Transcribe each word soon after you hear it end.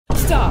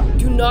Stop!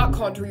 Do not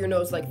contour your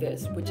nose like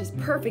this, which is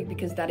perfect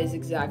because that is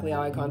exactly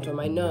how I contour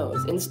my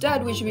nose.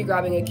 Instead, we should be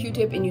grabbing a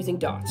Q-tip and using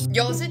dots.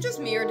 Y'all, is it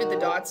just me or did the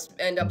dots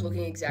end up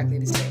looking exactly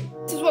the same?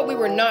 This is what we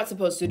were not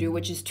supposed to do,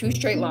 which is 2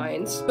 straight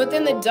lines. But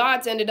then the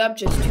dots ended up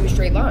just 2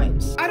 straight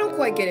lines. I don't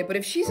quite get it, but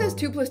if she says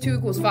 2 +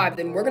 2 = 5,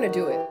 then we're gonna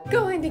do it.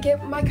 Going to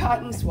get my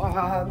cotton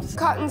swabs.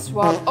 Cotton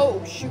swab.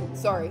 Oh, shoot,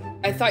 sorry.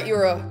 I thought you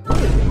were a...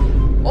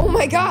 Oh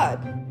my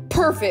god.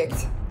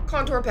 Perfect.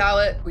 Contour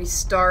palette. We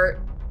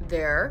start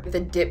there with a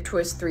Dip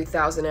Twist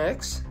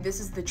 3000X. This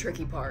is the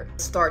tricky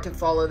part. Start to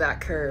follow that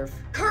curve.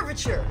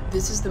 Curvature.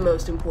 This is the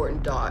most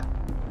important dot.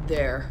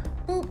 There.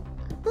 Boop,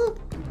 boop,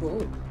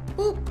 boop,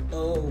 boop.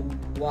 Oh,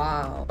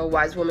 wow. A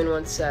wise woman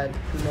once said,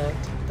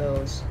 connect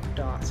those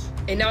dots.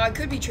 And now I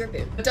could be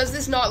tripping. But does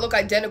this not look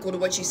identical to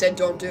what she said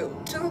don't do?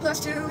 2 +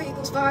 2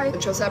 = 5.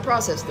 Trust that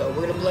process though.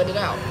 We're gonna blend it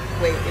out.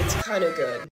 Wait, it's kind of good.